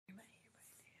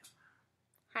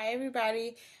Hi,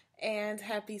 everybody, and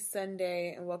happy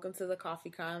Sunday, and welcome to the Coffee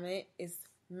Comment. It's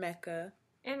Mecca,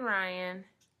 and Ryan.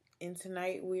 And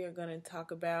tonight we are going to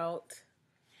talk about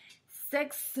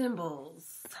sex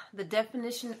symbols, the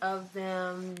definition of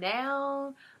them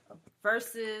now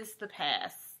versus the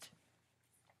past.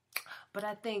 But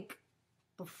I think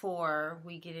before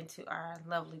we get into our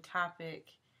lovely topic,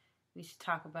 we should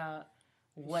talk about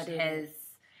what has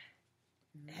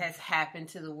happened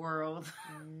to the world.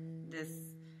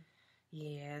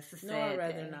 It's a sad I'd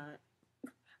rather day. not.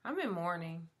 I'm in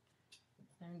mourning.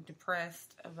 I'm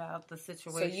depressed about the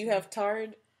situation. So you have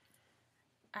Tard?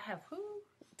 I have who?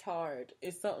 Tard.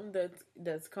 It's something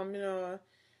that's coming on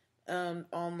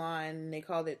online, and they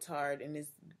call it Tard, and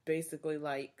it's basically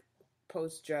like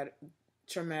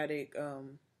post-traumatic.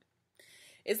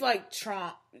 It's like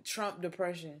Trump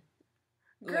depression.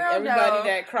 Girl, like everybody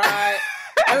that cried.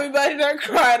 Everybody that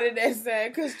cried and that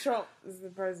sad because Trump is the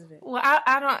president. Well,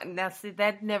 I don't. Now, see,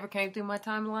 that never came through my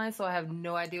timeline, so I have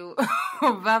no idea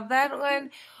about that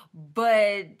one.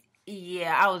 But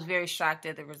yeah, I was very shocked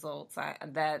at the results.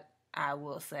 I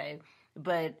will say.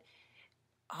 But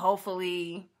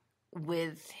hopefully,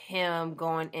 with him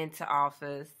going into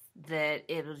office, that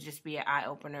it'll just be an eye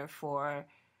opener for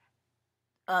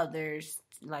others,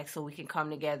 like, so we can come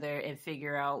together and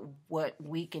figure out what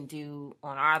we can do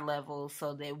on our level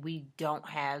so that we don't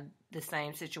have the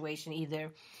same situation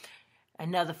either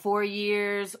another 4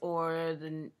 years or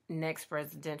the next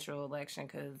presidential election.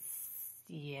 Because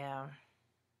yeah,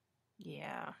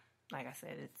 like I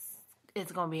said,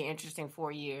 it's gonna be an interesting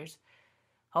 4 years.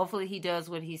 Hopefully he does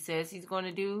what he says he's going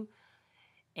to do,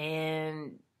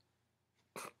 and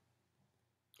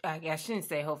I shouldn't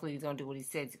say hopefully he's going to do what he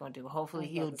says he's going to do. Hopefully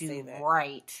he'll do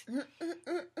right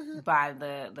by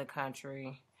the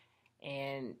country.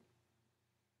 And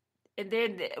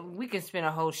then we can spend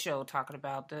a whole show talking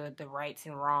about the rights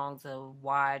and wrongs of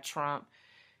why Trump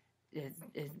is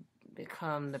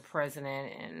become the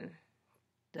president and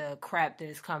the crap that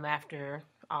has come after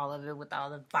all of it with all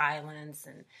the violence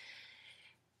and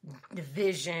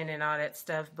division and all that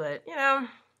stuff. But,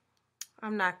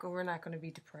 we're not going to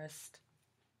be depressed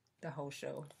the whole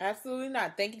show. Absolutely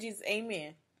not. Thank you, Jesus.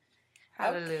 Amen.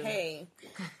 Hallelujah. Okay.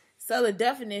 So the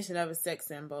definition of a sex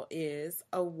symbol is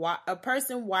a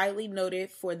person widely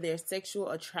noted for their sexual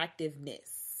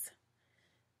attractiveness.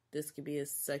 This could be a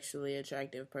sexually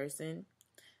attractive person.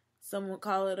 Some would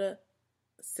call it a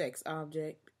sex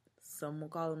object. Some will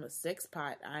call them a sex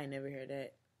pot. I ain't never heard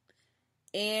that.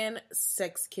 And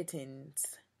sex kittens.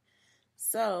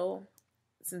 So,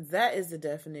 since that is the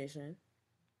definition,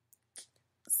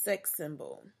 sex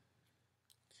symbol,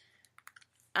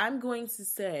 I'm going to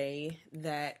say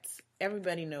that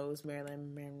everybody knows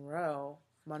Marilyn Monroe.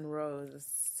 Monroe is a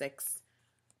sex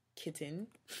kitten.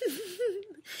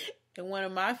 And one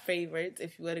of my favorites,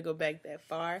 if you want to go back that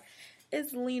far,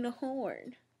 is Lena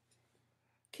Horne.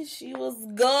 Because she was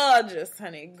gorgeous,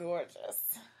 honey,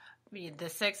 gorgeous. The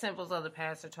sex symbols of the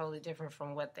past are totally different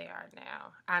from what they are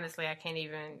now. Honestly, I can't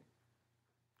even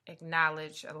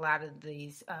acknowledge a lot of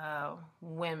these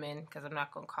women, because I'm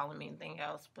not going to call them anything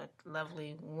else, but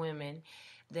lovely women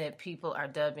that people are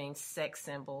dubbing sex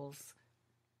symbols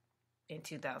in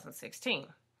 2016.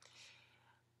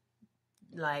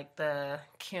 Like the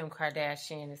Kim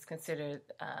Kardashian is considered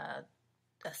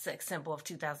a sex symbol of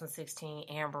 2016.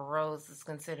 Amber Rose is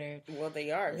considered they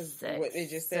are. What it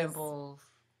just symbol.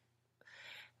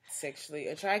 Sexually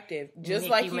attractive. Just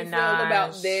Nicki like you Minaj. feel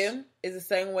about them is the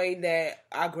same way that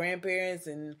our grandparents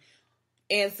and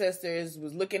ancestors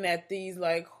was looking at these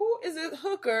like, who is this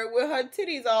hooker with her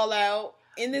titties all out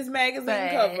in this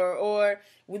magazine cover? Or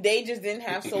they just didn't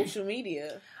have social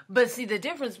media. But see, the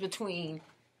difference between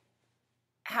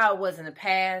how it was in the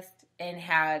past and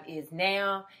how it is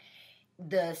now,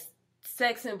 the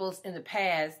sex symbols in the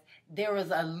past, there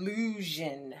was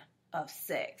illusion of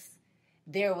sex.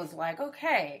 There was like,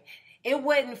 okay, it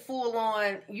wasn't full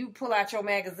on, you pull out your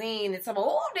magazine and someone,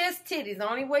 oh, there's titties. The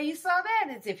only way you saw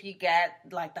that is if you got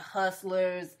like the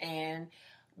Hustlers and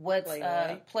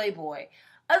Playboy.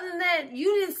 Other than that,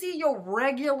 you didn't see your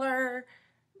regular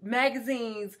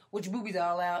magazines with your boobies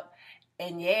all out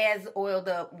and your ass oiled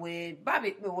up with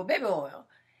baby oil.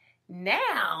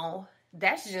 Now,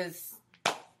 that's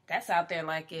out there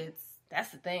like that's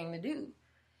the thing to do.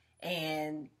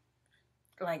 And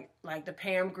like the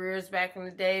Pam Griers back in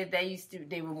the day,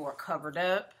 they were more covered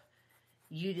up.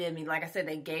 You didn't, like I said,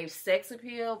 they gave sex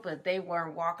appeal, but they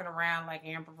weren't walking around like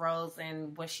Amber Rose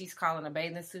and what she's calling a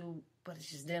bathing suit, but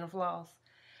it's just dental floss.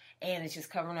 And it's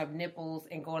just covering up nipples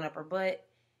and going up her butt.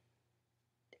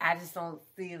 I just don't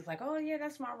see it's like, oh yeah,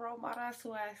 that's my role model. That's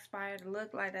who I aspire to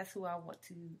look like. That's who I want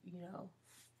to,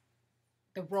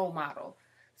 the role model.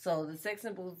 So the sex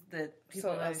symbols that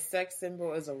people a sex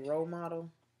symbol is a role model?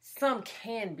 Some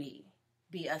can be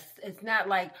it's not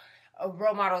like a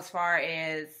role model as far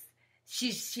as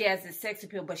she has a sex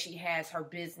appeal, but she has her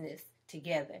business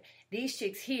together. These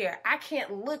chicks here, I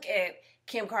can't look at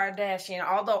Kim Kardashian,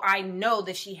 although I know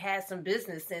that she has some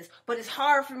business sense, but it's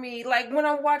hard for me. Like when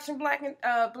I'm watching Black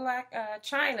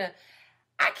China,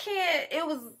 I can't. It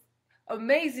was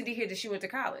amazing to hear that she went to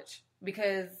college,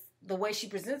 because the way she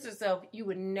presents herself, you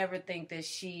would never think that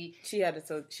she had to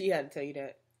tell you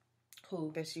that.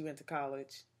 Who? That she went to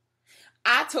college.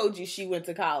 I told you she went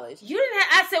to college. You didn't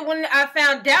I said when I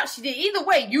found out she did. Either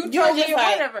way, you told me or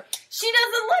whatever. She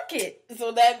doesn't look it.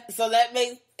 So that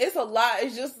makes it's a lot.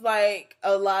 It's just like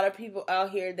a lot of people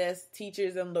out here that's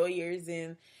teachers and lawyers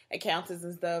and accountants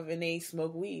and stuff, and they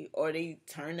smoke weed or they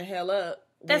turn the hell up.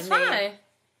 That's fine.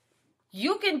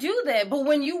 You can do that, but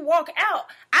when you walk out,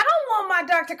 I don't want my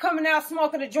doctor coming out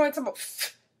smoking a joint.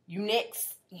 You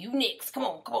next. Come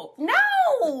on. No, I'm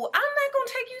not going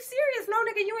to take you serious. No,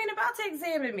 nigga, you ain't about to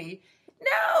examine me.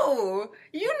 No,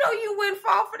 you know you wouldn't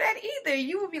fall for that either.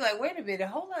 You would be like, wait a minute,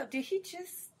 hold up. Did he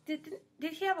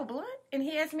have a blunt and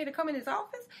he asked me to come in his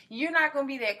office? You're not going to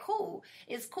be that cool.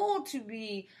 It's cool to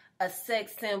be a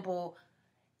sex symbol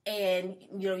and,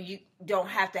 you don't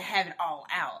have to have it all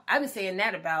out. I've been saying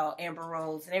that about Amber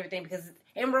Rose and everything, because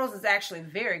Amber Rose is actually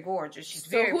very gorgeous. She's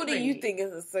very pretty. So who do you think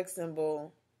is a sex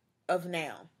symbol of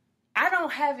now? I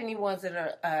don't have any ones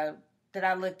that are that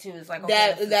I look to as like,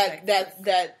 okay,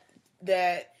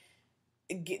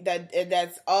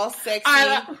 that's all sexy.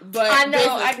 I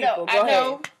know.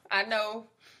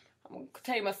 I'm gonna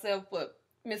tell myself, but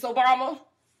Miss Obama. Lord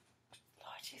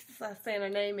Jesus, saying her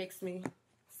name makes me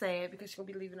sad because she's gonna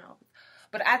be leaving office.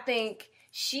 But I think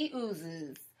she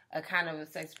oozes a kind of a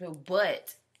sex appeal,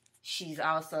 but she's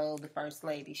also the first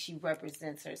lady. She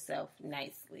represents herself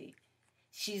nicely.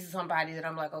 She's somebody that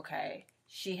I'm like, okay,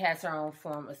 she has her own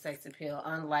form of sex appeal.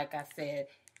 Unlike I said,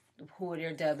 who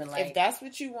they're dubbing like. If that's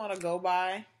what you want to go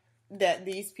by, that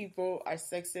these people are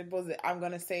sex symbols, that I'm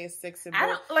going to say a sex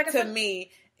symbol to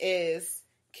me is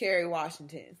Kerry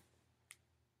Washington.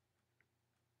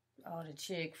 Oh, the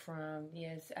chick from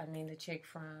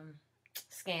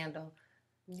Scandal.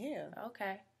 Yeah.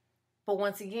 Okay. But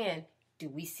once again, do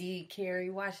we see Kerry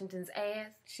Washington's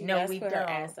ass? No, we don't. Her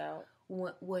ass out.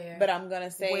 Where? But I'm going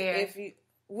to say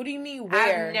what do you mean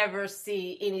where? I've never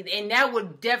seen any, and that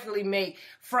would definitely make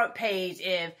front page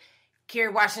if Kerry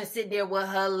Washington sitting there with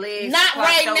her legs. Not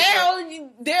right now.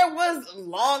 There was a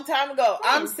long time ago.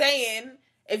 I'm saying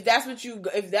if that's what you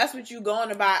going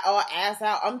to buy all ass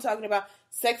out, I'm talking about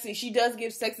sexy. She does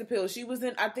give sex appeal. She was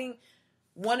in, I think,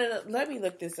 let me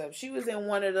look this up. She was in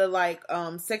one of the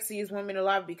sexiest women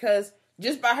alive, because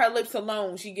just by her lips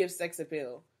alone, she gives sex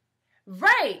appeal.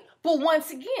 Right. But once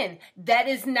again, that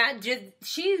is not just,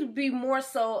 she'd be more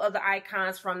so of the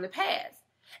icons from the past,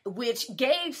 which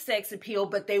gave sex appeal,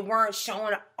 but they weren't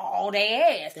showing all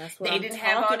their ass. That's what they didn't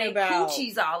have all their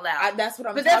coochies all out. That's what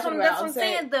I'm talking about. That's what I'm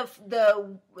saying.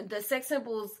 The sex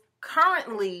symbols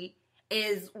currently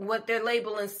is what they're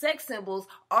labeling sex symbols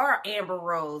are Amber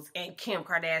Rose and Kim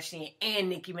Kardashian and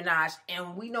Nicki Minaj.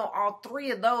 And we know all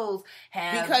three of those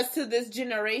have... Because to this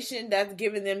generation, that's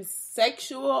giving them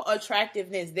sexual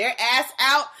attractiveness. Their ass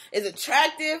out is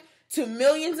attractive to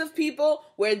millions of people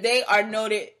where they are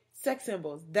noted sex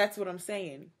symbols. That's what I'm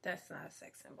saying. That's not a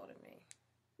sex symbol to me.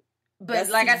 But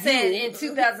that's like I said, in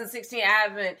 2016, I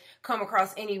haven't come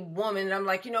across any woman and I'm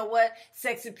like, you know what?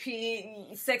 Sex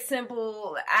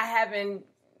symbol, I haven't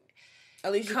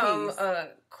come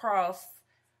across.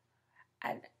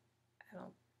 I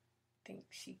don't think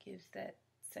she gives that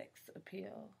sex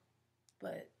appeal.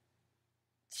 But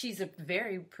she's a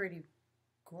very pretty,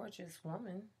 gorgeous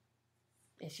woman.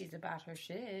 And she's about her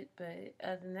shit. But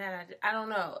other than that, I don't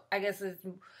know. I guess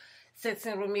sex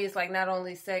symbol to me is like not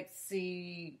only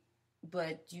sexy,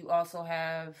 but you also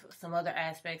have some other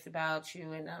aspects about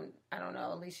you. And I don't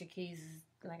know, Alicia Keys,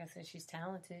 like I said, she's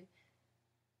talented.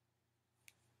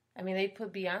 I mean, they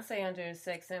put Beyonce under a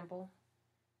sex symbol.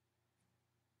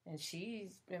 And she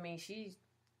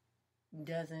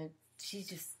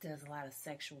just does a lot of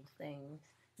sexual things.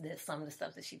 That some of the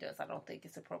stuff that she does, I don't think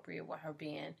it's appropriate with her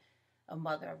being a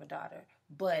mother of a daughter.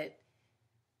 But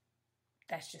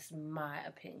that's just my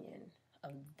opinion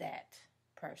of that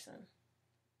person.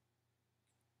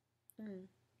 I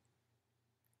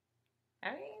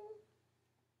mean,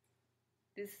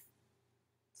 it's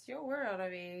your world. I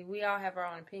mean, we all have our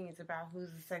own opinions about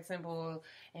who's a sex symbol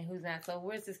and who's not. So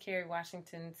where's this Kerry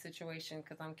Washington situation?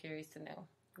 Because I'm curious to know.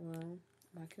 Well,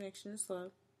 my connection is slow,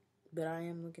 but I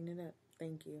am looking it up.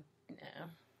 Thank you. Yeah.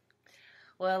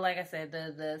 Well, like I said,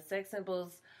 the sex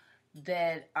symbols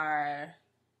that are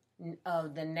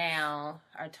of the now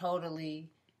are totally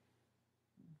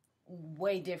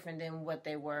way different than what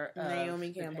they were.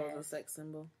 Naomi Campbell's a sex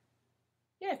symbol.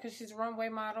 Yeah, because she's a runway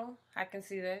model. I can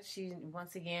see that. She's,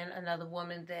 once again, another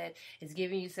woman that is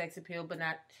giving you sex appeal, but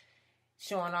not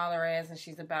showing all her ass, and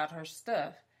she's about her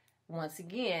stuff. Once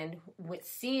again, with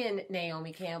seeing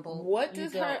Naomi Campbell, what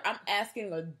does I'm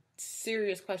asking a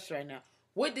serious question right now.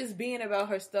 What does being about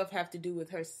her stuff have to do with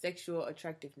her sexual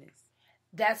attractiveness?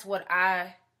 That's what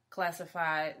I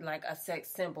classify like a sex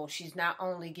symbol. She's not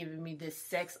only giving me this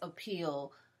sex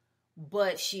appeal,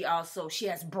 but she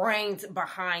has brains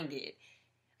behind it.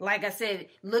 Like I said,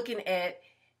 looking at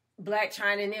Blac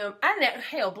Chyna and them,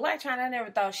 Blac Chyna, I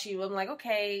never thought she was. I'm like,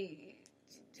 okay,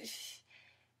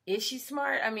 is she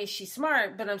smart? I mean, she's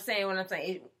smart, but I'm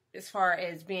saying, as far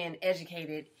as being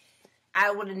educated, I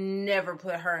would have never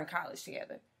put her in college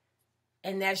together.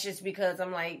 And that's just because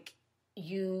I'm like,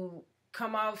 you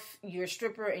come off, you're a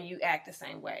stripper and you act the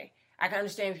same way. I can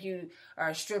understand if you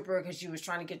are a stripper because you was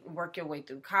trying to work your way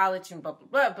through college and blah, blah,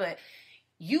 blah, but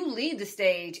you leave the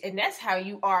stage, and that's how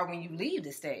you are when you leave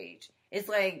the stage. It's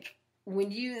like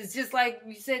it's just like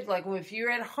you said, like if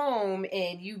you're at home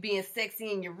and you being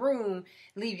sexy in your room,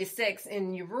 leave your sex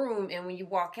in your room, and when you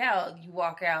walk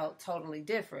out totally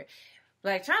different.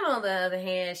 Blac Chyna, on the other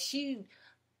hand, she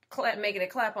making a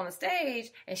clap on the stage,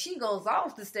 and she goes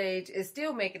off the stage and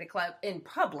still making a clap in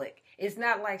public. It's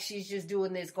not like she's just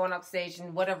doing this, going off stage,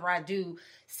 and whatever I do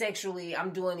sexually, I'm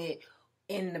doing it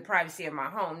in the privacy of my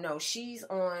home. No, she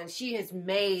has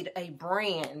made a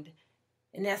brand,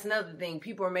 and that's another thing.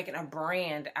 People are making a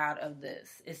brand out of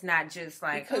this. It's not just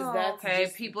like,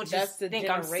 people just think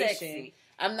I'm sexy.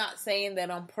 I'm not saying that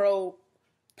I'm pro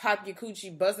pop your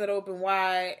coochie, bust it open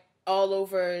wide all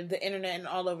over the internet and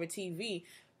all over TV,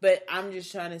 but I'm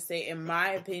just trying to say, in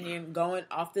my opinion, going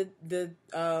off the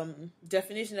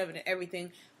definition of it and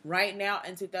everything, right now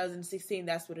in 2016,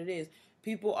 that's what it is.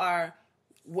 People are,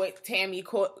 what Tammy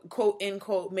quote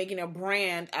unquote, making a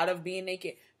brand out of being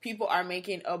naked. People are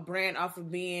making a brand off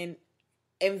of being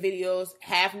in videos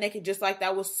half naked, just like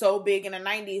that was so big in the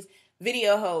 90s.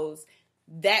 Video hoes.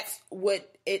 That's what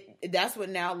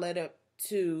now led up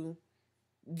to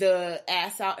the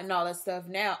ass out and all that stuff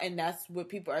now, and that's what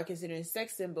people are considering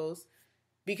sex symbols,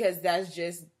 because that's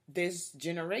just this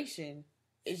generation.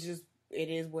 It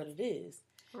is what it is.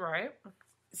 Right.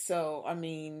 So, I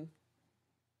mean,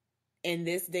 in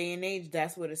this day and age,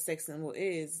 that's what a sex symbol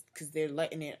is, because they're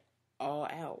letting it all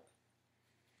out.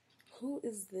 Who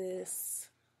is this?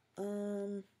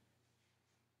 Well,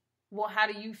 how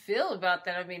do you feel about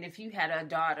that? I mean, if you had a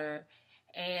daughter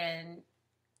and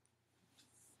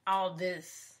all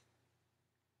this,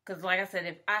 because like I said,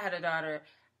 if I had a daughter,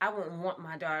 I wouldn't want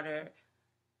my daughter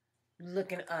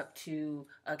looking up to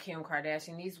Kim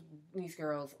Kardashian. These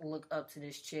girls look up to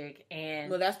this chick, and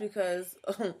well, that's because,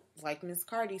 like Miss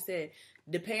Cardi said,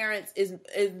 the parents is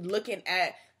looking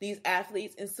at these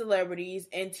athletes and celebrities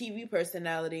and TV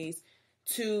personalities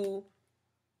to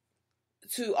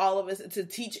all of us to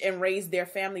teach and raise their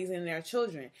families and their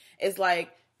children. It's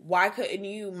like, why couldn't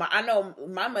you? I know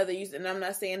my mother used, and I'm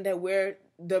not saying that we're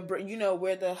the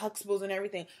Huxtables and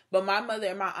everything, but my mother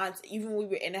and my aunts, even when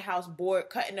we were in the house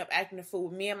bored, cutting up, acting the fool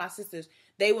with me and my sisters,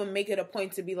 they would make it a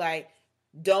point to be like,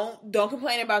 don't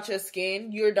complain about your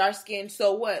skin. You're dark skinned,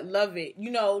 so what? Love it.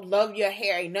 Love your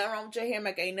hair. Ain't nothing wrong with your hair,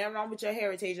 Mecca. Ain't nothing wrong with your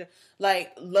heritage.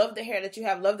 Like, love the hair that you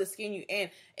have. Love the skin you in.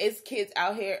 It's kids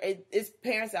out here. It's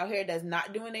parents out here that's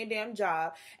not doing their damn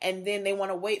job, and then they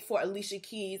want to wait for Alicia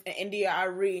Keys and India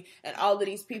Arie and all of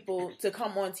these people to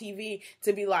come on TV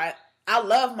to be like, I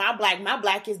love my black. My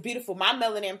black is beautiful. My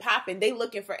melanin popping. They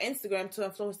looking for Instagram to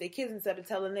influence their kids instead of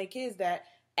telling their kids that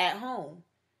at home.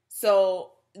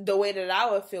 So the way that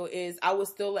I would feel is I would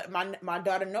still let my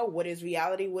daughter know what is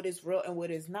reality, what is real, and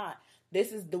what is not.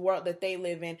 This is the world that they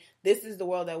live in. This is the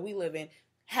world that we live in.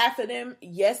 Half of them,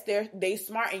 yes, they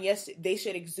smart, and yes, they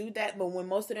should exude that. But when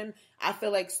most of them, I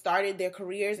feel like, started their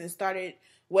careers and started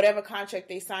whatever contract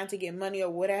they signed to get money or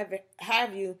whatever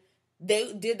have you,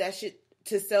 they did that shit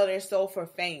to sell their soul for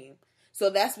fame. So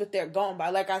that's what they're going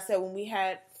by. Like I said, when we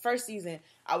had first season,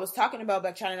 I was talking about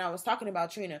Blac Chyna and I was talking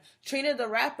about Trina. Trina the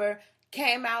rapper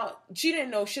came out, she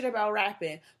didn't know shit about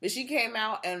rapping, but she came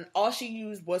out and all she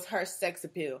used was her sex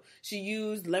appeal. She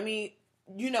used, let me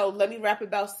rap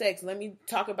about sex. Let me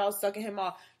talk about sucking him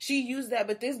off. She used that,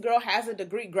 but this girl has a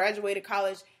degree, graduated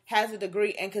college, has a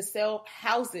degree, and could sell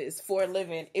houses for a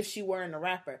living if she weren't a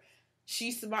rapper.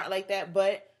 She's smart like that,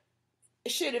 but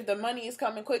shit, if the money is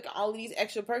coming quick, all of these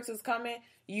extra perks is coming,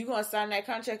 you gonna sign that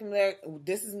contract and be like,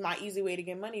 this is my easy way to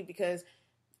get money, because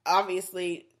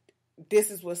obviously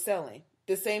this is what's selling.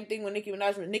 The same thing with Nicki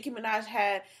Minaj. When Nicki Minaj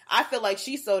had, I feel like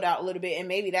she sold out a little bit, and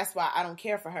maybe that's why I don't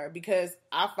care for her, because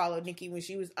I followed Nicki when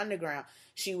she was underground.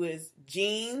 She was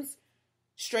jeans,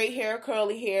 straight hair,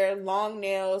 curly hair, long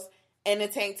nails, and a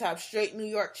tank top, straight New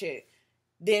York chick.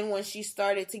 Then when she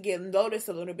started to get noticed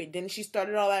a little bit, then she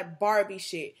started all that Barbie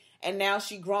shit. And now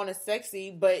she grown and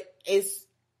sexy, but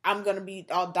I'm going to be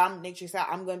all dominatrix out.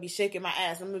 I'm going to be shaking my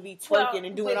ass. I'm going to be twerking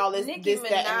and doing all this, Nicki this,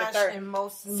 that, and the third. And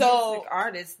most music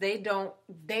artists, they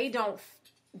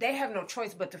have no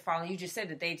choice but to follow. You just said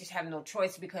that they just have no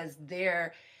choice because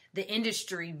the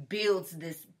industry builds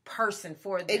this person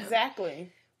for them.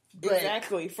 Exactly.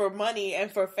 Exactly. For money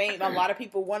and for fame. A lot of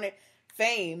people wanted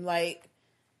fame. Like,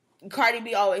 Cardi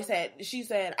B always said,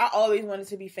 I always wanted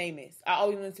to be famous.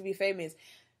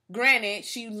 Granted,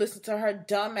 she listened to her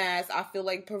dumbass, I feel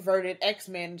like perverted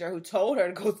ex-manager who told her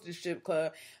to go to the strip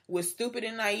club, was stupid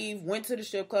and naive, went to the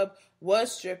strip club,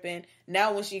 was stripping.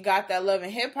 Now when she got that Love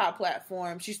and Hip Hop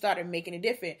platform, she started making it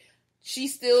different. She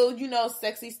still,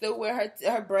 sexy, still wear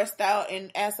her breast out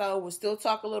and ass out, will still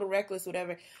talk a little reckless,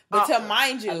 whatever. But to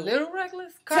mind you... A little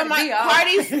reckless? Cardi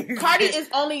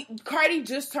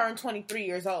just turned 23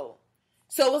 years old.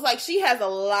 So it was like she has a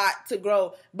lot to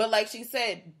grow. But like she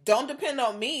said, don't depend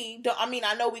on me.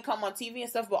 I know we come on TV and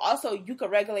stuff, but also you can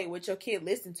regulate what your kid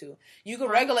listen to. You can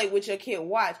regulate what your kid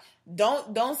watch.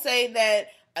 Don't say that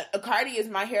Cardi is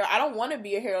my hero. I don't want to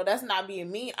be a hero. That's not being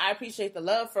mean. I appreciate the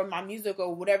love from my music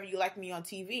or whatever you like me on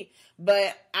TV.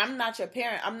 But I'm not your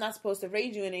parent. I'm not supposed to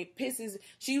raise you. And it pisses...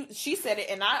 She said it,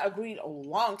 and I agreed a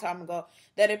long time ago,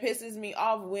 that it pisses me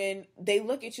off when they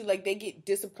look at you like they get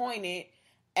disappointed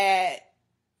at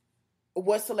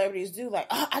what celebrities do. Like,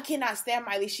 oh, I cannot stand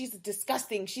Miley. She's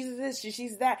disgusting. She's this,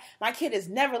 she's that. My kid is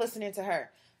never listening to her.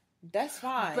 That's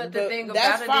fine. But the thing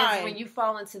about it is, when you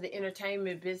fall into the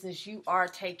entertainment business, you are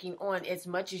taking on, as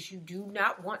much as you do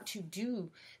not want to do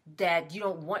that, you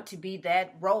don't want to be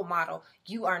that role model,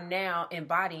 you are now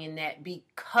embodying that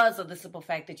because of the simple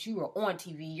fact that you are on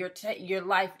TV. Your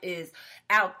life is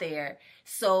out there.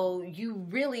 So you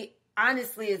really...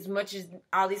 Honestly, as much as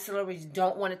all these celebrities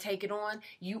don't want to take it on,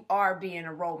 you are being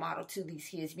a role model to these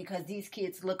kids because these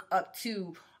kids look up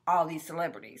to all these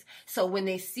celebrities. So when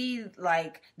they see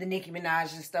like the Nicki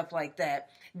Minaj and stuff like that,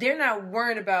 they're not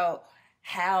worried about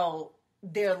how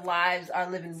their lives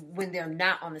are living when they're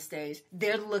not on the stage.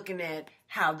 They're looking at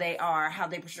how they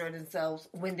portray themselves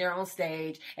when they're on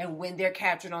stage and when they're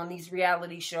captured on these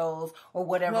reality shows or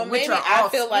whatever. Well, which are all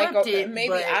scripted,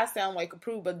 I sound like a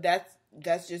prude, but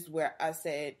that's just where I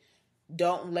said,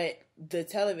 don't let the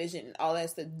television and all that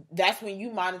stuff. That's when you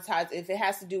monetize. If it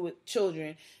has to do with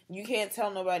children, you can't tell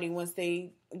nobody once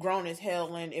they grown as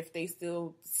hell and if they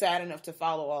still sad enough to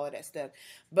follow all of that stuff.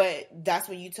 But that's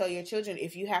when you tell your children,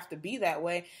 if you have to be that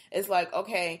way, it's like,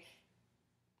 okay,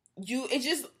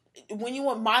 when you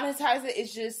want to monetize it,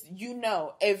 it's just,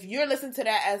 if you're listening to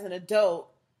that as an adult,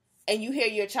 and you hear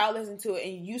your child listen to it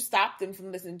and you stop them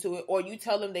from listening to it, or you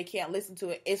tell them they can't listen to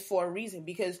it, it's for a reason,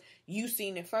 because you've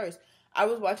seen it first. I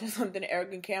was watching something,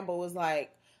 Erica Campbell was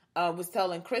like, was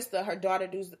telling Krista, her daughter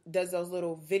does those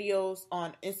little videos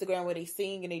on Instagram where they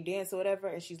sing and they dance or whatever,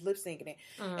 and she's lip syncing it.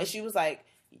 Mm-hmm. And she was like,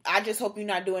 I just hope you're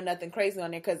not doing nothing crazy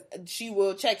on there, because she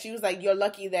will check. She was like, you're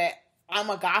lucky that I'm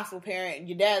a gospel parent and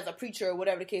your dad's a preacher or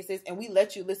whatever the case is, and we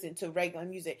let you listen to regular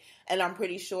music. And I'm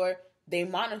pretty sure they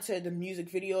monitor the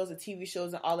music videos, the TV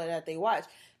shows, and all of that they watch.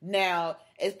 Now,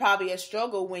 it's probably a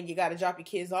struggle when you got to drop your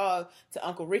kids off to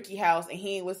Uncle Ricky house and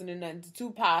he ain't listening to nothing to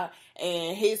Tupac,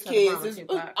 and his kids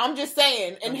I'm just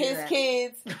saying, and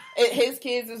his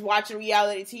kids is watching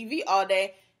reality TV all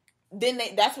day. Then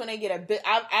that's when they get a bit.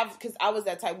 Because I was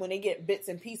that type, when they get bits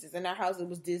and pieces. In our house, it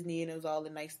was Disney and it was all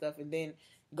the nice stuff, and then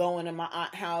going to my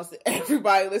aunt's house,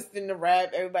 everybody listening to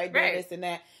rap, everybody doing this and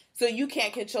that. So you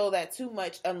can't control that too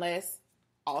much unless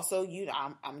also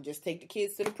I'm just take the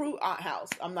kids to the Prude aunt house.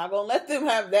 I'm not going to let them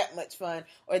have that much fun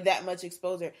or that much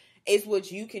exposure. It's what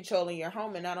you control in your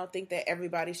home, and I don't think that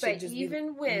everybody should just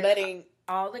even be with letting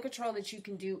all the control that you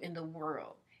can do in the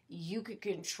world, you could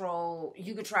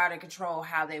try to control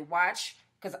how they watch.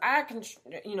 Because I can,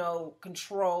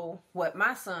 control what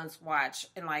my sons watch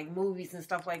and like movies and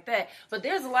stuff like that. But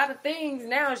there's a lot of things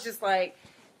now. It's just like,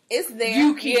 it's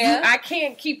there. I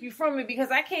can't keep you from it because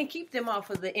I can't keep them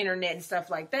off of the internet and stuff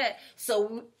like that.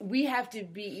 So we have to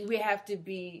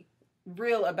be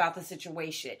real about the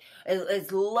situation.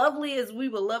 As lovely as we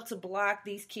would love to block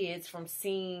these kids from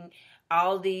seeing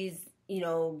all these,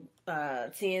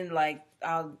 seeing like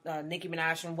Nicki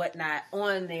Minaj and whatnot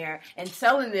on there and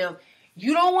telling them,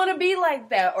 you don't want to be like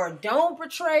that, or don't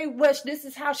portray what this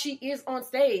is how she is on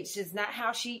stage. It's not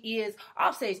how she is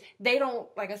off stage. They don't,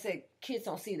 like I said, kids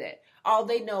don't see that. All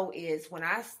they know is when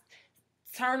I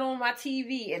turn on my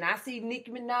TV and I see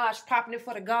Nicki Minaj popping it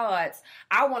for the gods,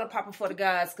 I want to pop it for the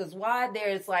gods, because why?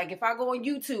 There's like, if I go on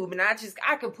YouTube and I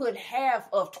could put half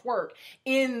of twerk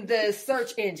in the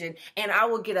search engine and I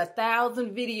will get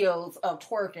 1,000 videos of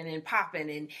twerking and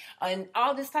popping and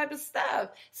all this type of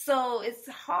stuff. So it's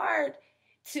hard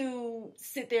to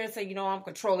sit there and say, you know, I'm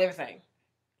control everything.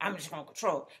 I'm just going to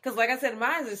control. Because like I said,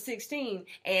 mine is 16.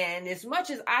 And as much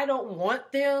as I don't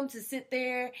want them to sit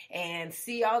there and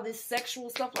see all this sexual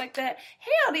stuff like that,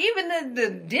 hell, even the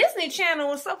Disney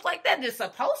Channel and stuff like that, they're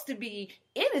supposed to be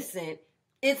innocent.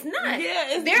 It's not.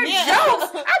 Yeah, their jokes.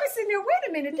 I was sitting there, wait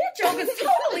a minute, that joke is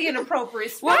totally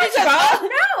inappropriate. SpongeBob,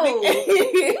 no.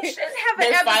 You shouldn't have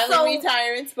an episode. Finally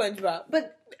retiring SpongeBob.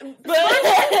 But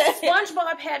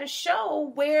SpongeBob had a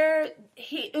show where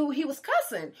he was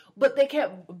cussing, but they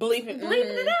kept bleeping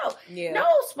it out. Yeah. No,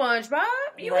 SpongeBob,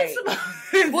 you ain't supposed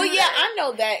to. Well, yeah, I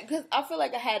know that because I feel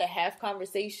like I had a half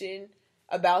conversation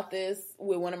about this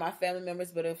with one of my family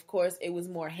members, but of course it was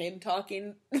more him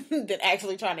talking than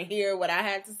actually trying to hear what I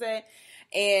had to say.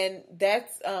 And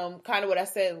that's kind of what I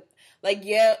said. Like,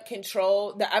 yeah,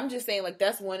 control. I'm just saying, like,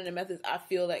 that's one of the methods I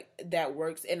feel like that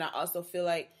works. And I also feel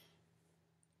like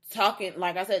talking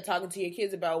to your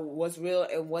kids about what's real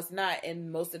and what's not.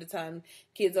 And most of the time,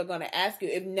 kids are going to ask you.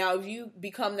 If you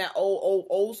become that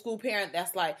old school parent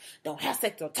that's like, don't have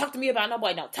sex, don't talk to me about no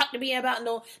boy, don't talk to me about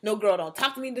no girl, don't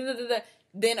talk to me,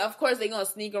 then of course they're going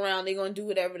to sneak around, they're going to do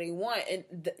whatever they want. And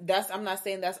I'm not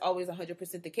saying that's always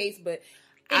 100% the case, but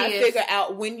I figure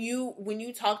out when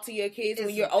you talk to your kids,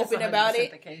 when you're open about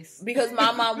it, because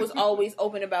my mom was always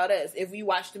open about us. If we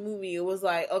watched a movie, it was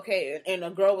like, okay, and a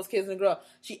girl was kissing a girl,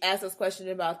 she asked us questions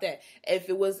about that. If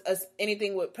it was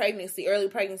anything with pregnancy, early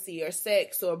pregnancy, or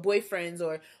sex, or boyfriends,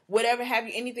 or whatever have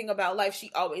you, anything about life,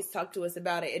 she always talked to us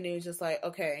about it. And it was just like,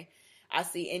 okay, I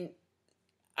see. And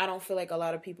I don't feel like a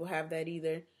lot of people have that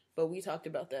either. But we talked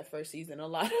about that first season. A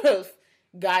lot of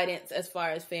guidance as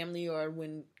far as family, or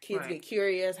when kids get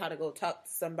curious, how to go talk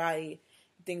to somebody,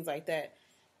 things like that.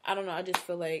 I don't know. I just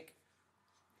feel like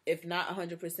if not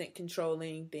 100%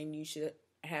 controlling, then you should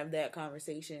have that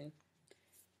conversation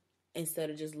instead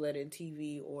of just letting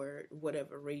TV or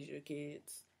whatever raise your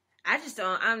kids. I just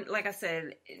don't. I'm like I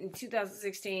said in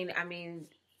 2016. I mean,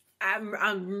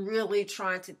 I'm really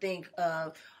trying to think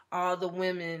of all the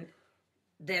women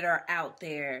that are out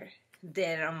there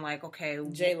that I'm like, okay,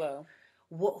 J-Lo.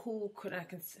 Who can I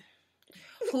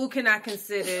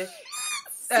consider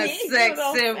a sex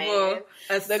symbol?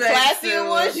 The classy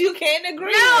ones you can't agree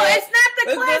with. No, it's not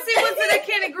the classy ones that I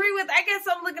can't agree with. I guess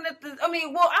I'm looking at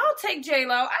I'll take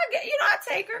J-Lo. I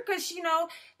take her because,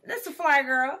 that's a fly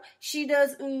girl. She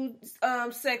does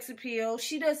sex appeal.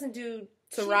 She doesn't do...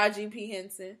 Taraji P.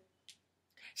 Henson.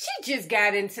 She just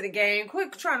got into the game.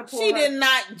 Quit trying to pull She did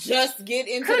not just get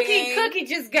into the game. Cookie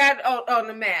just got on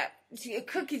the map.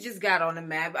 Cookie just got on the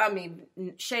map. I mean,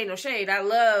 shade no shade. I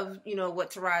love,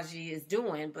 what Taraji is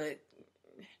doing, but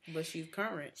she's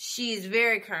current. She's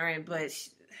very current, but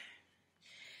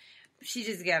she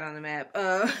just got on the map.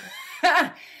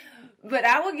 But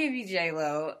I will give you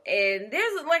J-Lo. And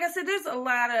there's, like I said, there's a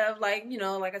lot of, like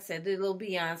I said, the little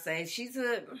Beyonce. She's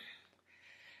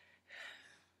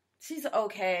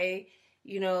okay,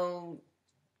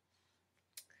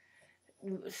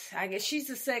 I guess she's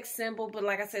a sex symbol, but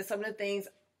like I said, some of the things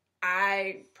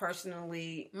I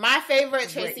personally... My favorite,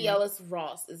 Tracee Ellis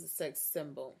Ross, is a sex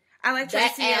symbol. I like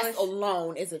Tracee Ellis. That ass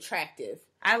alone is attractive.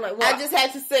 I just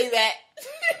had to say that.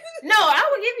 No, I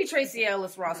would give you Tracee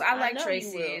Ellis Ross. I like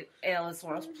Tracee Ellis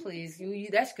Ross, please.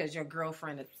 That's because your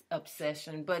girlfriend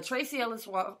obsession. But Tracee Ellis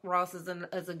Ross is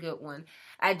a good one.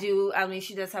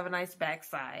 She does have a nice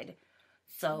backside.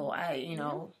 So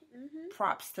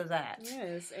props to that.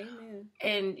 Yes, amen.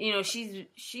 And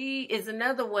she is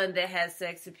another one that has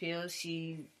sex appeal.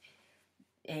 She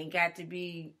ain't got to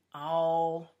be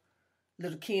all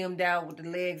little Kim'd out with the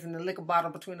legs and the liquor bottle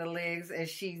between the legs, and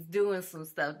she's doing some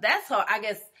stuff. That's her. I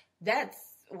guess that's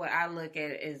what I look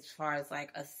at as far as like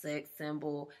a sex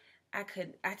symbol. I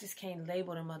just can't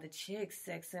label them other chicks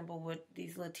sex symbol with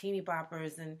these little teeny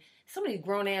boppers and some of these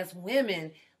grown ass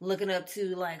women looking up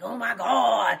to like, oh my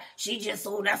God, she just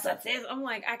sold that success. I'm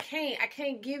like, I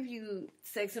can't give you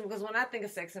sex symbol, because when I think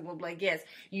of sex symbol, I'm like, yes,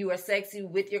 you are sexy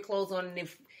with your clothes on, and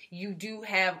if you do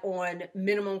have on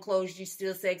minimum clothes, you're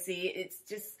still sexy. It's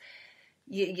just,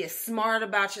 you're smart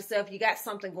about yourself. You got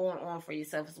something going on for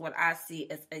yourself is what I see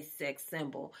as a sex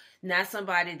symbol. Not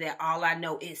somebody that all I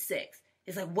know is sex.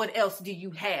 It's like, what else do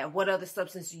you have? What other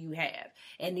substance do you have?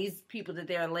 And these people that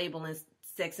they're labeling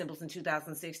sex symbols in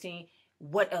 2016,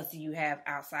 what else do you have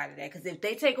outside of that? Because if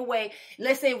they take away,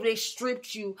 let's say they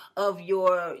stripped you of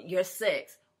your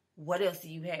sex, what else do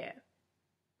you have?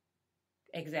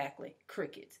 Exactly.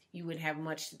 Crickets. You wouldn't have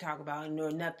much to talk about,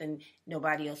 nor nothing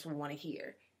nobody else would want to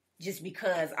hear. Just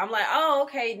because I'm like, oh,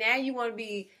 okay, now you want to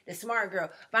be the smart girl.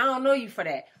 But I don't know you for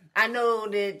that. I know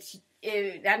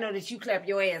that you clap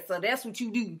your ass, so that's what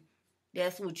you do.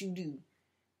 That's what you do.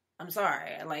 I'm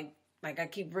sorry. Like I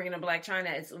keep bringing up Blac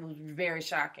Chyna. It was very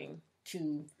shocking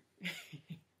to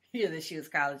hear that she was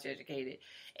college educated.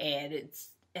 And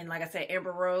like I said,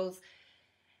 Amber Rose,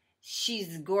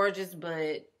 she's gorgeous,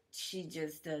 but she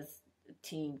just does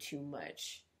team too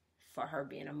much for her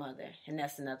being a mother. And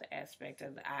that's another aspect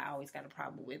of I always got a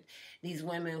problem with these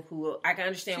women who, I can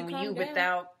understand when you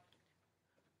without,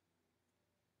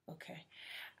 okay,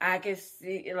 I can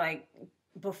see, like,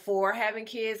 before having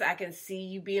kids, I can see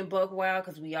you being buck wild,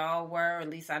 because we all were, at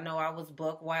least I know I was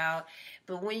buck wild.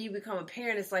 But when you become a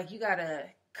parent, it's like you gotta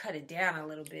cut it down a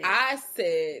little bit. I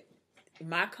said,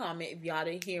 my comment, if y'all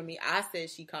didn't hear me, I said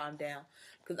she calmed down.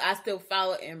 Because I still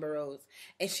follow Amber Rose.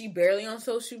 And she barely on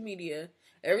social media.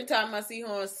 Every time I see her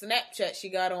on Snapchat, she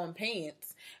got on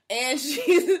pants. And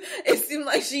it seemed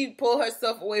like she pulled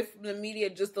herself away from the media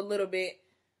just a little bit.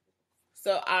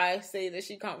 So I say that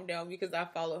she calmed down because I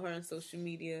follow her on social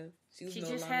media. She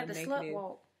just had the slut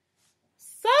walk.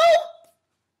 So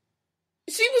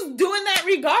she was doing that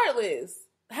regardless.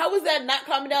 How was that not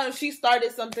calming down if she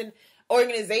started something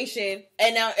organization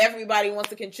and now everybody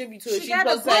wants to contribute to it? She's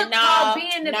supposed to say, "Nah,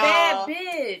 being the bad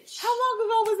bitch." How long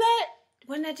ago was that?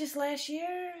 Wasn't that just last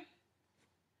year?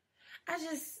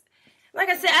 Like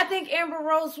I said, I think Amber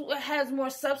Rose has more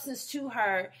substance to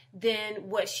her than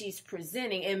what she's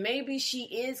presenting. And maybe she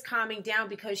is calming down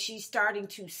because she's starting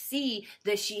to see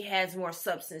that she has more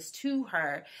substance to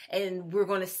her. And we're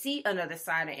going to see another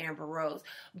side of Amber Rose.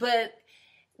 But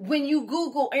when you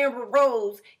Google Amber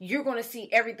Rose, you're going to see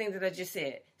everything that I just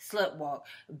said. Slut walk,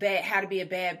 how to be a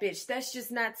bad bitch. That's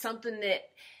just not something that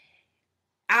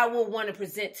I will want to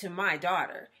present to my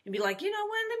daughter and be like, you know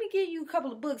what, let me give you a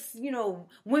couple of books,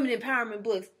 women empowerment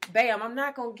books. Bam, I'm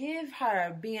not going to give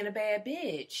her being a bad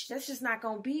bitch. That's just not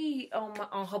going to be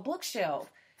on her bookshelf.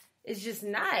 It's just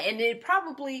not. And it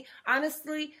probably,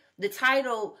 honestly, the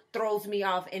title throws me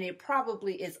off, and it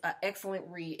probably is an excellent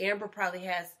read. Amber probably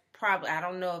has, I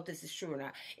don't know if this is true or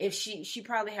not. If she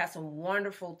probably has some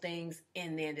wonderful things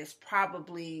in there that's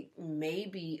probably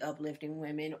maybe uplifting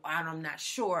women. I'm not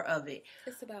sure of it.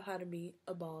 It's about how to be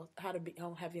a boss, how to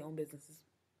have your own businesses.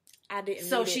 I didn't.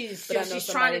 So she's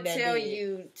trying to tell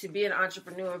you to be an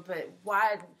entrepreneur, but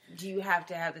why do you have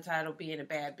to have the title being a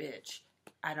bad bitch?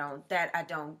 I don't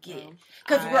get.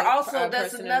 Because we're also,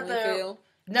 that's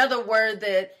another word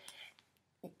that.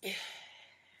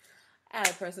 I had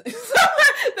a person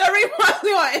that reminds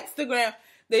me on Instagram.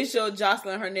 They showed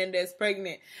Jocelyn Hernandez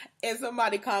pregnant, and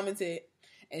somebody commented,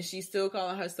 and she's still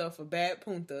calling herself a bad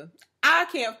punta. I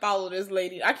can't follow this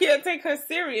lady. I can't take her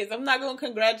serious. I'm not going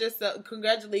to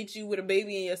congratulate you with a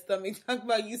baby in your stomach. Talk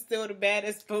about you still the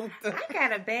baddest punta. I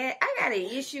got an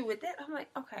issue with that. I'm like,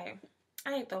 okay,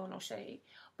 I ain't throwing no shade,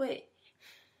 but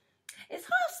is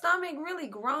her stomach really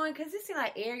growing? Because it seems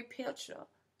like every picture,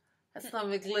 her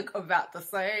stomach look about the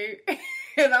same.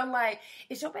 And I'm like,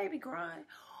 is your baby growing?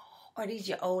 Or these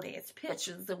your old ass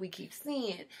pictures that we keep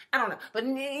seeing? I don't know. But,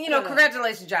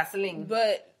 congratulations, Jocelyn.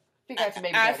 But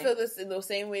I feel this in the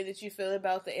same way that you feel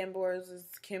about the Amber Roses,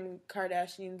 Kim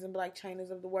Kardashians, and Blac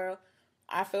Chynas of the world.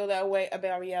 I feel that way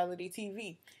about reality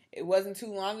TV. It wasn't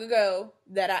too long ago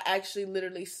that I actually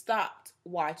literally stopped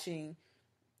watching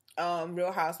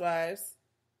Real Housewives.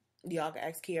 Y'all can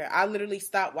ask Kiera. I literally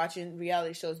stopped watching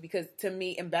reality shows because to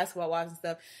me, and basketball wives and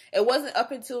stuff, it wasn't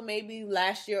up until maybe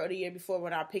last year or the year before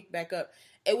when I picked back up.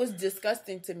 It was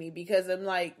disgusting to me because I'm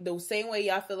like, the same way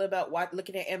y'all feel about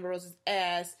looking at Amber Rose's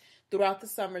ass throughout the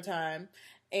summertime,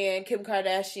 and Kim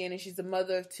Kardashian, and she's a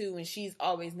mother of two, and she's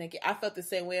always naked. I felt the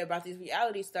same way about these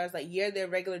reality stars. Like, yeah, they're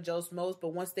regular Joe Schmoes,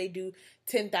 but once they do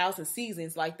 10,000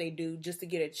 seasons like they do just to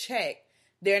get a check,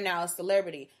 they're now a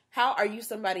celebrity. How are you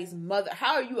somebody's mother?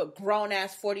 How are you a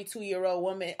grown-ass 42-year-old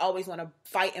woman always want to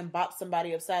fight and bop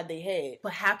somebody upside their head?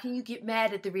 But how can you get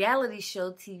mad at the reality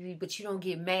show TV, but you don't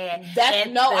get mad I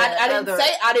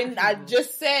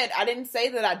didn't say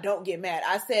that I don't get mad.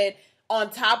 I said, on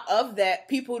top of that,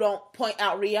 people don't point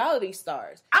out reality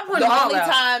stars. I'm pointing the only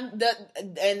time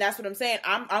and that's what I'm saying.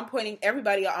 I'm pointing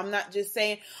everybody out. I'm not just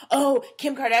saying, oh,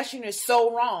 Kim Kardashian is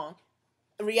so wrong.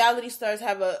 Reality stars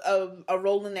have a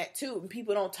role in that too, and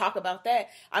people don't talk about that.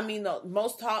 I mean, the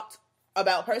most talked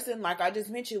about person, like I just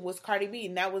mentioned, was Cardi B,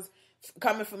 and that was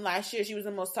coming from last year. She was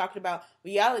the most talked about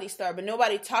reality star, but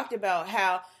nobody talked about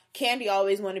how Candy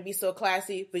always wanted to be so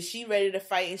classy, but she ready to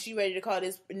fight, and she ready to call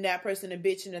this and that person a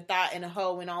bitch and a thought and a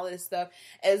hoe and all of this stuff,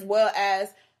 as well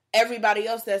as everybody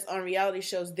else that's on reality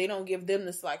shows. They don't give them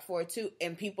the slack for it too,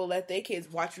 and people let their kids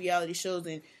watch reality shows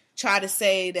and try to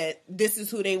say that this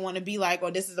is who they want to be like,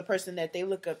 or this is the person that they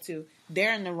look up to.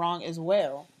 They're in the wrong as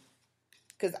well.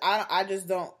 Because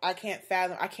I can't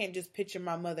fathom, I can't just picture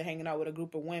my mother hanging out with a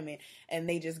group of women and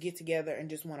they just get together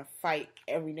and just want to fight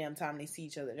every damn time they see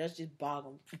each other. That's just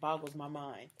boggles my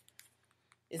mind.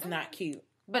 It's not cute.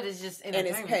 But it's just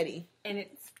entertainment. And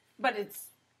it's petty. But it's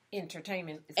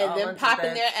entertainment. It's and then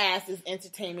popping their ass is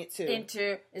entertainment too.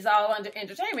 It's all under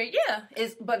entertainment, yeah.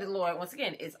 But Lord, once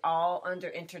again, it's all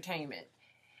under entertainment.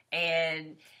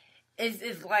 And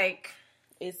it's like...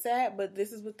 It's sad, but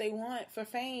this is what they want for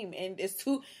fame, and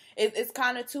it's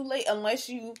kind of too late unless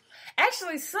you...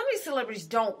 Actually, some of these celebrities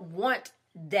don't want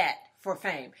that for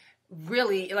fame.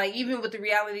 Really, like even with the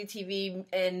reality TV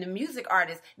and the music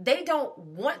artists, they don't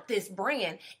want this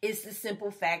brand. It's the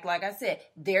simple fact, like I said,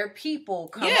 their people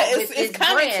come up with this brand. It's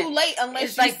kind of too late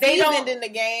unless you're seasoned in the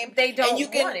game. They don't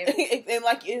want it. And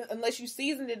like, unless you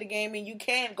seasoned in the game and you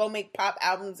can go make pop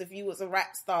albums if you was a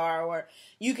rap star, or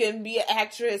you can be an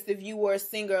actress if you were a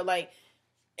singer. Like,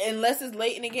 unless it's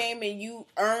late in the game and you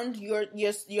earned your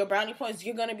brownie points,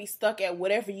 you're gonna be stuck at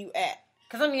whatever you at.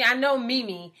 Because I mean, I know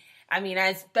Mimi. I mean,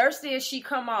 as thirsty as she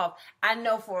come off, I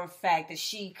know for a fact that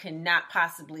she could not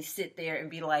possibly sit there and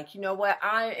be like, you know what,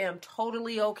 I am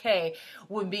totally okay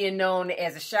with being known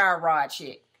as a shower rod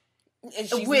chick with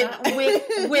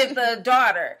a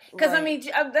daughter. Because, right. I mean,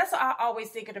 that's what I always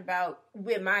thinking about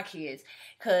with my kids.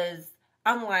 Because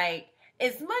I'm like,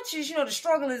 as much as, the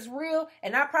struggle is real,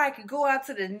 and I probably could go out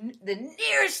to the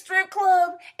nearest strip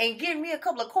club and give me a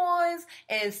couple of coins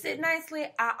and sit nicely,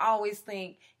 I always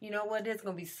think, you know what, there's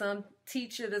going to be some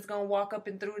teacher that's going to walk up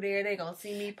and through there, they're going to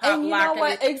see me pop and you know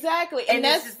what? Exactly. And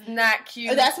that's just not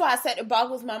cute. That's why I said it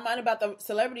boggles my mind about the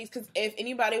celebrities, because if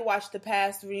anybody watched the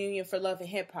past reunion for Love and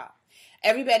Hip Hop,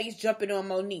 everybody's jumping on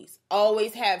Moniece.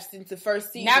 Always have since the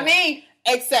first season. Not me.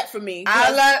 Except for me.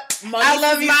 I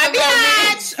love you, my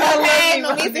bitch. Okay,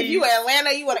 Moniece, if you in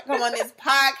Atlanta, you want to come on this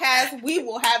podcast, we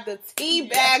will have the tea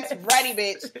bags ready,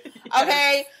 bitch.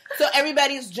 Okay? So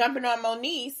everybody's jumping on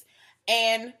Moniece,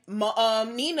 and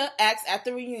Nina asks at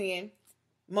the reunion,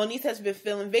 Moniece has been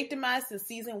feeling victimized since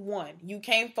season 1. You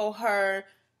came for her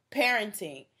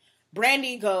parenting.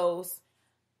 Brandy goes,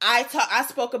 I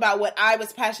spoke about what I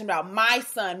was passionate about. My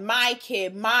son, my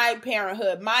kid, my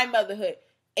parenthood, my motherhood.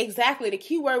 Exactly. The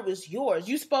key word was yours.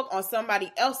 You spoke on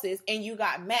somebody else's and you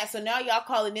got mad. So now y'all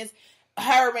calling this,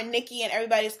 her and Nikki and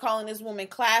everybody's calling this woman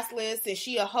classless and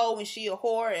she a hoe and she a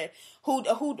whore, and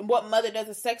what mother does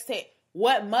a sex tape?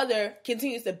 What mother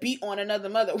continues to beat on another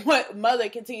mother? What mother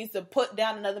continues to put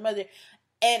down another mother?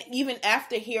 And even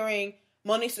after hearing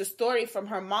Moniece's story from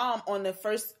her mom on the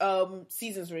first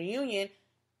season's reunion,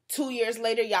 2 years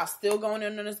later, y'all still going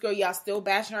in on this girl. Y'all still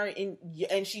bashing her.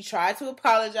 And she tried to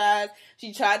apologize.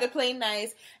 She tried to play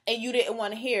nice. And you didn't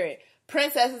want to hear it.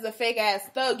 Princess is a fake-ass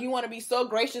thug. You want to be so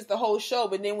gracious the whole show.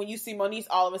 But then when you see Moniece,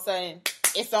 all of a sudden,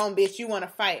 it's on, bitch. You want to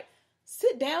fight.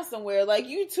 Sit down somewhere. Like,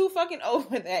 you too fucking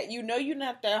over that. You know you're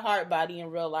not that hard body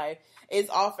in real life. It's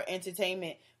all for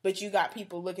entertainment. But you got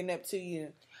people looking up to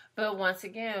you. But once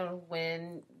again,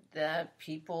 when the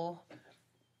people...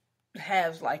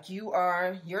 have like,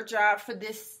 your job for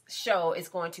this show is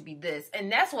going to be this,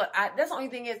 and that's the only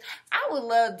thing is, I would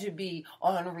love to be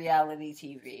on reality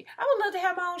TV. I would love to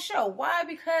have my own show. Why?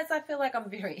 Because I feel like I'm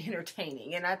very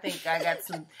entertaining, and I think I got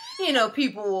some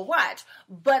people will watch.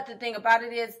 But the thing about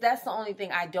it is, that's the only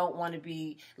thing I don't want to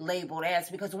be labeled as,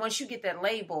 because once you get that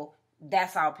label,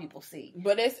 that's all people see.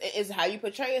 But it's how you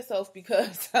portray yourself,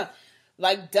 because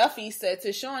like Duffy said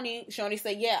to Shawnee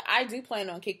said, yeah, I do plan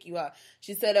on kicking you out.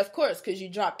 She said, of course, because you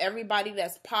drop everybody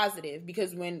that's positive.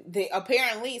 Because when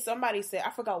apparently somebody said,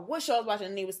 I forgot what show I was watching,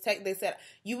 and they said,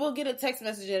 you will get a text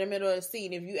message in the middle of the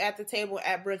scene. If you at the table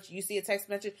at brunch, you see a text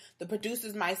message, the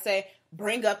producers might say,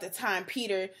 bring up the time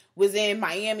Peter was in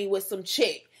Miami with some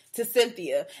chick to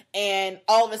Cynthia. And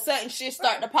all of a sudden, shit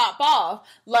start to pop off.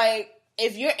 Like,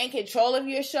 if you're in control of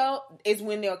your show, is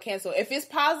when they'll cancel. If it's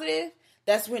positive,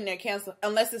 that's when they're canceled,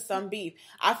 unless it's some beef.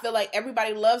 I feel like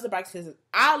everybody loves the Braxton Sisters.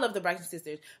 I love the Braxton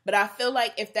Sisters, but I feel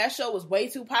like if that show was way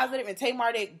too positive and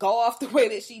Tamar didn't go off the way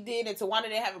that she did and Tawana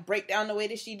didn't have a breakdown the way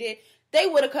that she did, they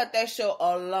would have cut that show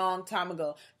a long time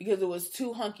ago because it was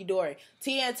too hunky-dory.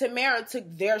 Tia and Tamara took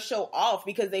their show off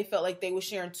because they felt like they were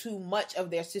sharing too much of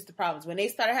their sister problems. When they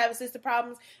started having sister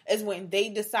problems is when they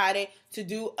decided to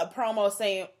do a promo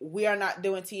saying, we are not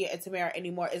doing Tia and Tamara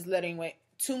anymore. It's letting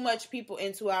too much people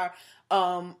into our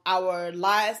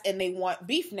lives and they want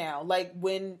beef now. Like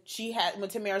when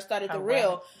Tamara started The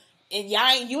Real, and you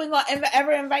ain't gonna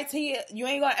ever invite Tia. You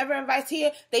ain't gonna ever invite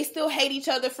Tia. They still hate each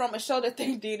other from a show that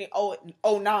they did in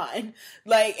 2009.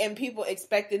 Like, and people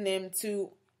expecting them to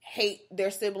hate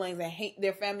their siblings and hate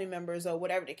their family members or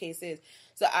whatever the case is.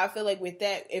 So I feel like with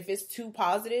that, if it's too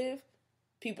positive,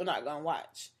 people not gonna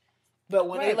watch. But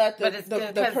when they let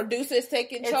the producers take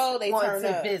control, they turn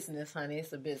up. It's a business, honey.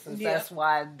 It's a business. Yeah. That's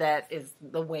why that is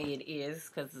the way it is,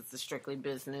 because it's a strictly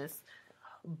business.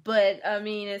 But, I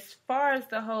mean, as far as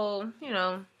the whole,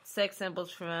 sex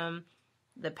symbols from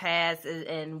the past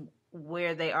and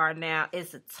where they are now,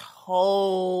 it's a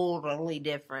totally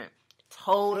different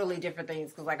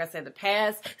things. Because, like I said, the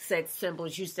past sex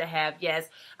symbols used to have, yes,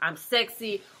 I'm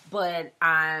sexy, but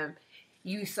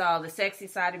you saw the sexy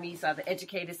side of me, you saw the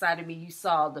educated side of me, you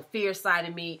saw the fierce side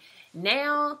of me.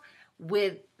 Now,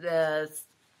 with the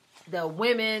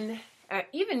women,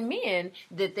 even men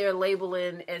that they're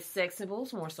labeling as sex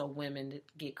symbols, more so women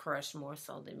that get crushed more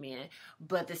so than men.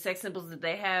 But the sex symbols that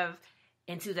they have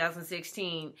in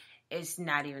 2016, it's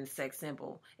not even a sex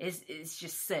symbol. It's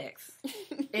just sex.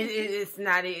 It's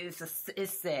not.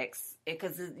 It's sex,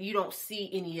 because you don't see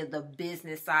any of the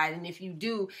business side. And if you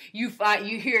do, you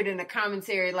hear it in the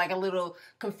commentary like a little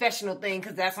confessional thing,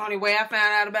 because that's the only way I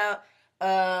found out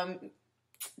about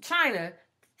China.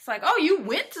 It's like, oh, you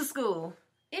went to school.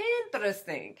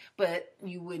 Interesting. But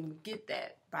you wouldn't get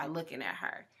that by looking at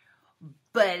her.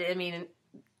 But, I mean,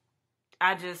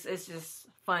 it's just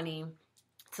funny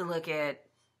to look at,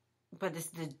 but it's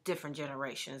the different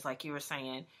generations, like you were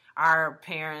saying. Our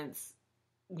parents,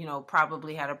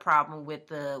 probably had a problem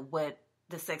with what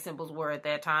the sex symbols were at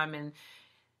that time, and,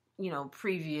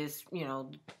 previous,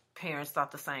 parents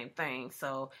thought the same thing.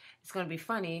 So it's going to be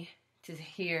funny to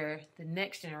hear the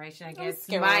next generation. I guess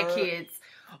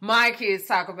my kids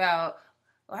talk about,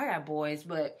 I got boys,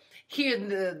 but hear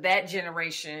that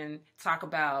generation talk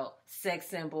about sex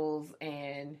symbols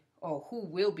and, who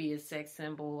will be a sex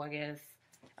symbol, I guess,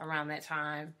 around that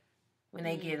time when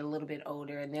they get a little bit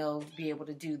older, and they'll be able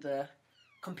to do the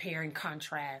compare and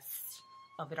contrast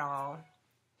of it all.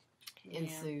 And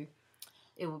so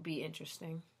it will be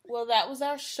interesting. Well, that was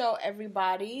our show,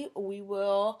 everybody. We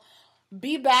will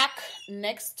be back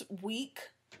next week,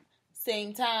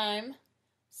 same time,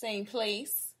 same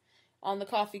place, on the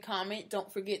Coffee Comment.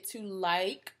 Don't forget to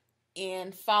like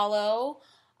and follow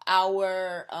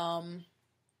our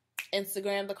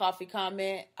Instagram, the Coffee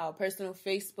Comment, our personal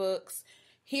Facebooks,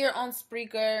 here on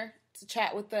Spreaker to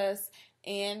chat with us,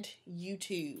 and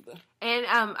YouTube. And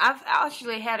I've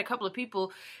actually had a couple of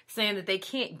people saying that they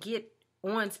can't get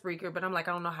on Spreaker, but I'm like,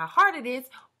 I don't know how hard it is.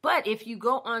 But if you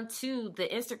go onto the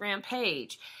Instagram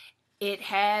page, it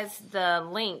has the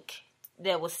link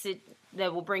that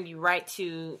will bring you right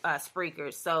to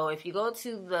Spreaker. So if you go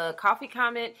to the Coffee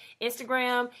Comment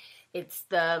Instagram,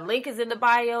 the link is in the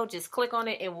bio. Just click on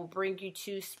it. It will bring you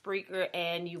to Spreaker,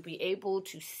 and you'll be able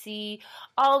to see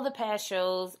all the past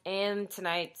shows and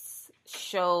tonight's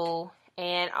show,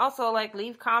 and also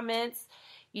leave comments.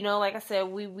 Like I said,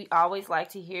 we always like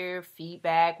to hear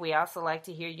feedback. We also like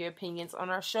to hear your opinions on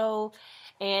our show,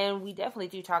 and we definitely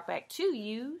do talk back to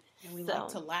you. And we like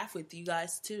to laugh with you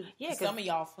guys too. Yeah, some of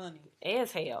y'all funny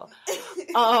as hell.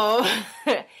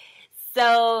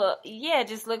 So yeah,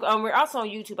 just look. We're also on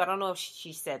YouTube. I don't know if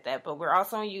she said that, but we're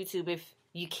also on YouTube. If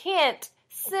you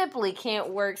simply can't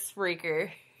work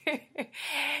Spreaker,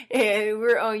 and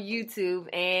we're on YouTube,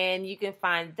 and you can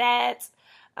find that.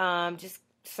 Just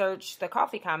search the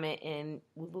Coffee Comment, and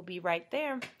we will be right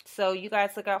there. So you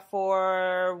guys look out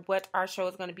for what our show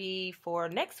is going to be for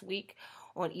next week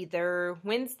on either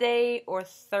Wednesday or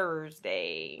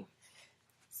Thursday.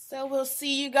 So we'll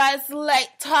see you guys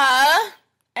later,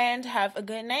 and have a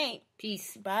good night.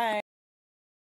 Peace. Bye.